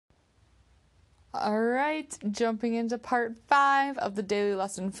All right, jumping into part 5 of the Daily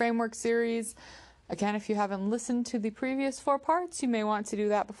Lesson Framework series. Again, if you haven't listened to the previous 4 parts, you may want to do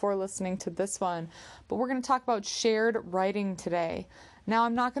that before listening to this one. But we're going to talk about shared writing today. Now,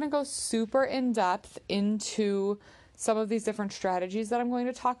 I'm not going to go super in-depth into some of these different strategies that I'm going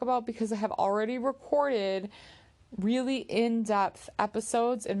to talk about because I have already recorded really in-depth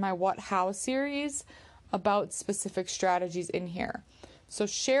episodes in my What How series about specific strategies in here. So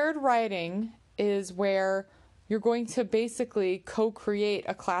shared writing is where you're going to basically co-create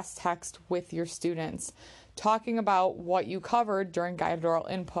a class text with your students, talking about what you covered during guided oral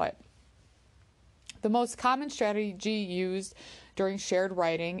input. The most common strategy used during shared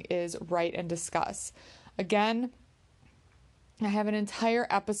writing is write and discuss. Again, I have an entire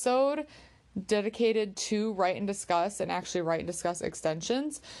episode dedicated to write and discuss and actually write and discuss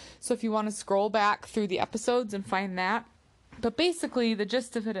extensions. So if you want to scroll back through the episodes and find that. But basically the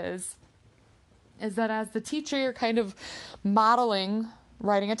gist of it is that as the teacher, you're kind of modeling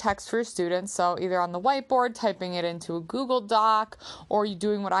writing a text for your students. So either on the whiteboard, typing it into a Google Doc, or you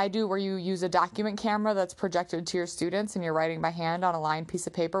doing what I do where you use a document camera that's projected to your students and you're writing by hand on a lined piece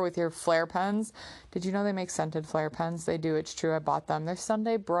of paper with your Flair pens. Did you know they make scented Flair pens? They do. It's true. I bought them. They're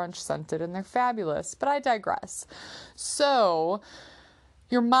Sunday brunch scented and they're fabulous, but I digress. So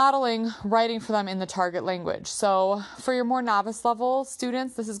you're modeling writing for them in the target language. So for your more novice level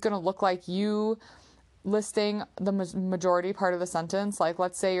students, this is going to look like you listing the majority part of the sentence. Like,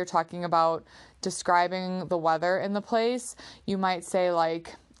 let's say you're talking about describing the weather in the place. You might say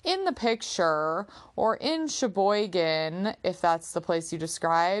like, in the picture, or in Sheboygan, if that's the place you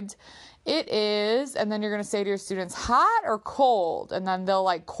described, it is, and then you're going to say to your students, hot or cold? And then they'll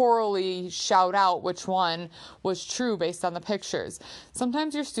like chorally shout out which one was true based on the pictures.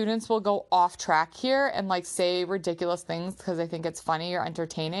 Sometimes your students will go off track here and like say ridiculous things because they think it's funny or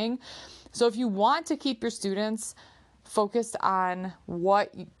entertaining. So if you want to keep your students focused on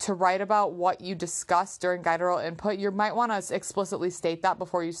what to write about, what you discuss during guided oral input, you might want to explicitly state that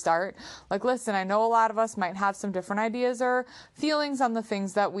before you start. Like, listen, I know a lot of us might have some different ideas or feelings on the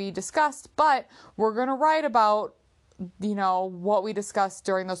things that we discussed, but we're going to write about, what we discussed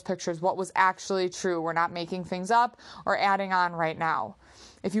during those pictures, what was actually true. We're not making things up or adding on right now.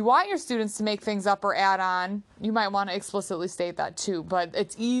 If you want your students to make things up or add on, you might want to explicitly state that too, but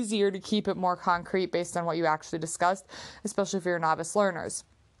it's easier to keep it more concrete based on what you actually discussed, especially for your novice learners.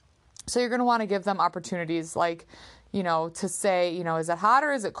 So you're going to want to give them opportunities like, to say, is it hot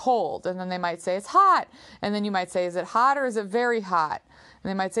or is it cold? And then they might say it's hot. And then you might say, is it hot or is it very hot? And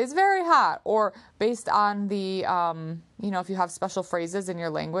they might say it's very hot. Or based on the, if you have special phrases in your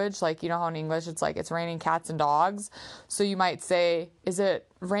language, like, how in English it's like it's raining cats and dogs. So you might say, is it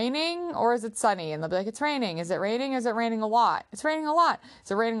raining or is it sunny? And they'll be like, it's raining. Is it raining? Is it raining a lot? It's raining a lot.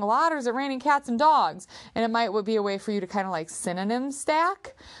 Is it raining a lot or is it raining cats and dogs? And it might be a way for you to kind of like synonym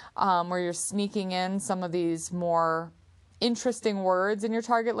stack, where you're sneaking in some of these more interesting words in your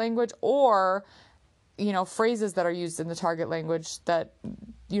target language, or phrases that are used in the target language that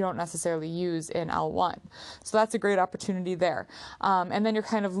you don't necessarily use in L1. So that's a great opportunity there. And then you're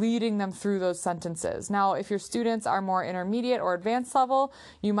kind of leading them through those sentences. Now, if your students are more intermediate or advanced level,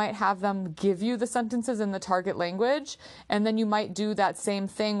 you might have them give you the sentences in the target language, and then you might do that same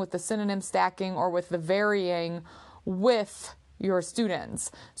thing with the synonym stacking or with the varying with your students.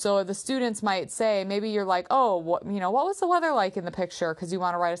 So the students might say, maybe you're like, oh, what was the weather like in the picture? Because you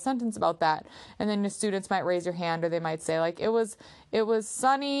want to write a sentence about that. And then the students might raise your hand, or they might say like, it was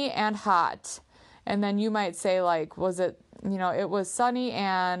sunny and hot. And then you might say like, was it, it was sunny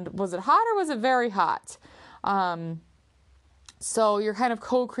and was it hot or was it very hot? So you're kind of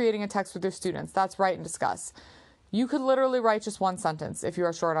co-creating a text with your students. That's write and discuss. You could literally write just one sentence if you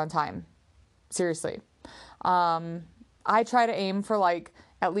are short on time. Seriously. I try to aim for like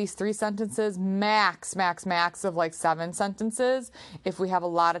at least 3 sentences, max of like 7 sentences if we have a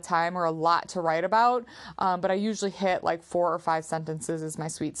lot of time or a lot to write about. But I usually hit like 4 or 5 sentences is my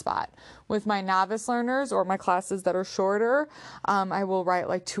sweet spot. With my novice learners or my classes that are shorter, I will write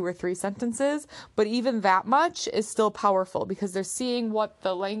like 2 or 3 sentences. But even that much is still powerful because they're seeing what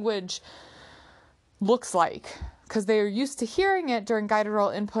the language looks like, because they are used to hearing it during guided oral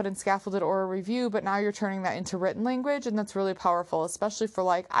input and scaffolded oral review, but now you're turning that into written language, and that's really powerful, especially for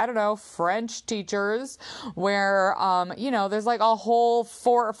like, French teachers where, there's like a whole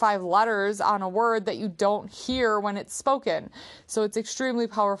 4 or 5 letters on a word that you don't hear when it's spoken. So it's extremely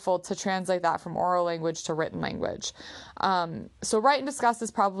powerful to translate that from oral language to written language. So write and discuss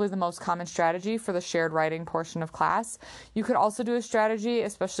is probably the most common strategy for the shared writing portion of class. You could also do a strategy,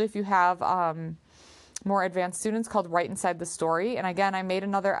 especially if you have, more advanced students, called Write Inside the Story. And again, I made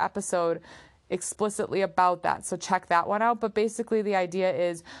another episode explicitly about that. So check that one out. But basically the idea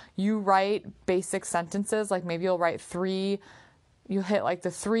is you write basic sentences, like maybe you'll write you hit like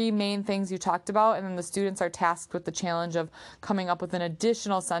the 3 main things you talked about, and then the students are tasked with the challenge of coming up with an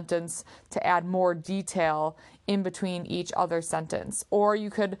additional sentence to add more detail in between each other sentence. Or you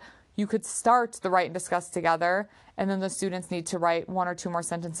could start the write and discuss together, and then the students need to write 1 or 2 more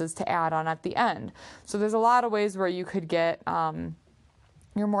sentences to add on at the end. So there's a lot of ways where you could get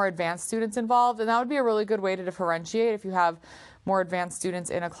your more advanced students involved, and that would be a really good way to differentiate if you have more advanced students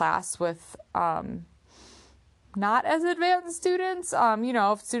in a class with not as advanced students.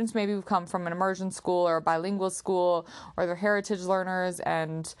 If students maybe have come from an immersion school or a bilingual school, or they're heritage learners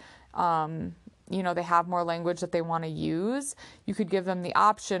and they have more language that they want to use, you could give them the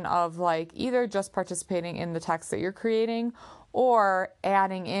option of like either just participating in the text that you're creating or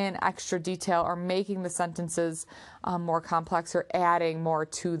adding in extra detail or making the sentences more complex or adding more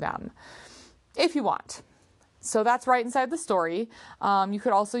to them if you want. So that's right inside the story. You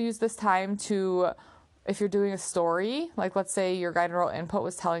could also use this time to, if you're doing a story, like let's say your guided oral input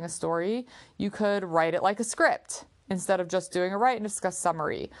was telling a story, you could write it like a script instead of just doing a write and discuss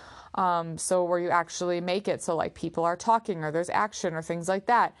summary. So where you actually make it so like people are talking or there's action or things like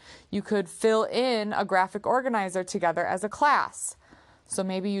that. You could fill in a graphic organizer together as a class. So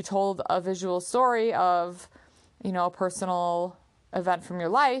maybe you told a visual story of, a personal event from your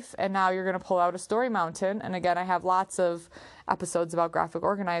life, and now you're going to pull out a story mountain. And again, I have lots of episodes about graphic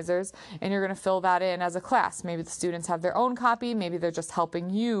organizers, and you're going to fill that in as a class. Maybe the students have their own copy, maybe they're just helping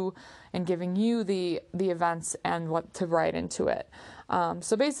you and giving you the events and what to write into it.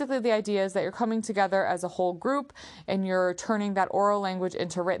 So basically the idea is that you're coming together as a whole group and you're turning that oral language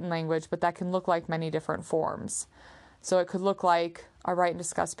into written language, but that can look like many different forms. So it could look like a write and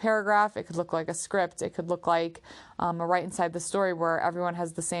discuss paragraph, it could look like a script, it could look like a write inside the story where everyone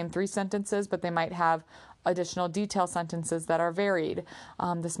has the same 3 sentences, but they might have additional detail sentences that are varied.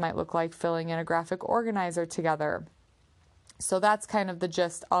 This might look like filling in a graphic organizer together. So that's kind of the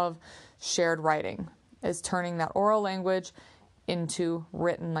gist of shared writing, is turning that oral language into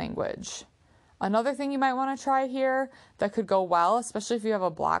written language. Another thing you might want to try here that could go well, especially if you have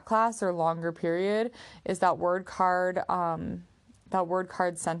a block class or longer period, is that word card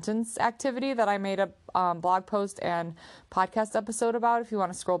sentence activity that I made a blog post and podcast episode about. If you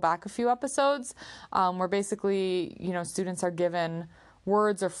want to scroll back a few episodes, where basically, students are given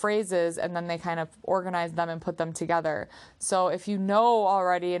words or phrases and then they kind of organize them and put them together. So if you know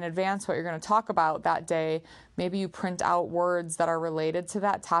already in advance what you're going to talk about that day, maybe you print out words that are related to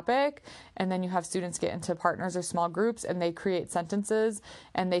that topic, and then you have students get into partners or small groups and they create sentences,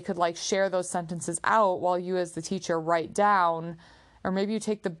 and they could like share those sentences out while you as the teacher write down. Or maybe you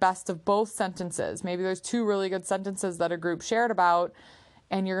take the best of both sentences. Maybe there's 2 really good sentences that a group shared about,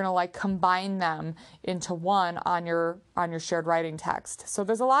 and you're going to like combine them into one on your shared writing text. So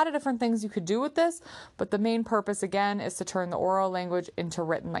there's a lot of different things you could do with this, but the main purpose again is to turn the oral language into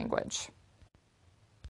written language.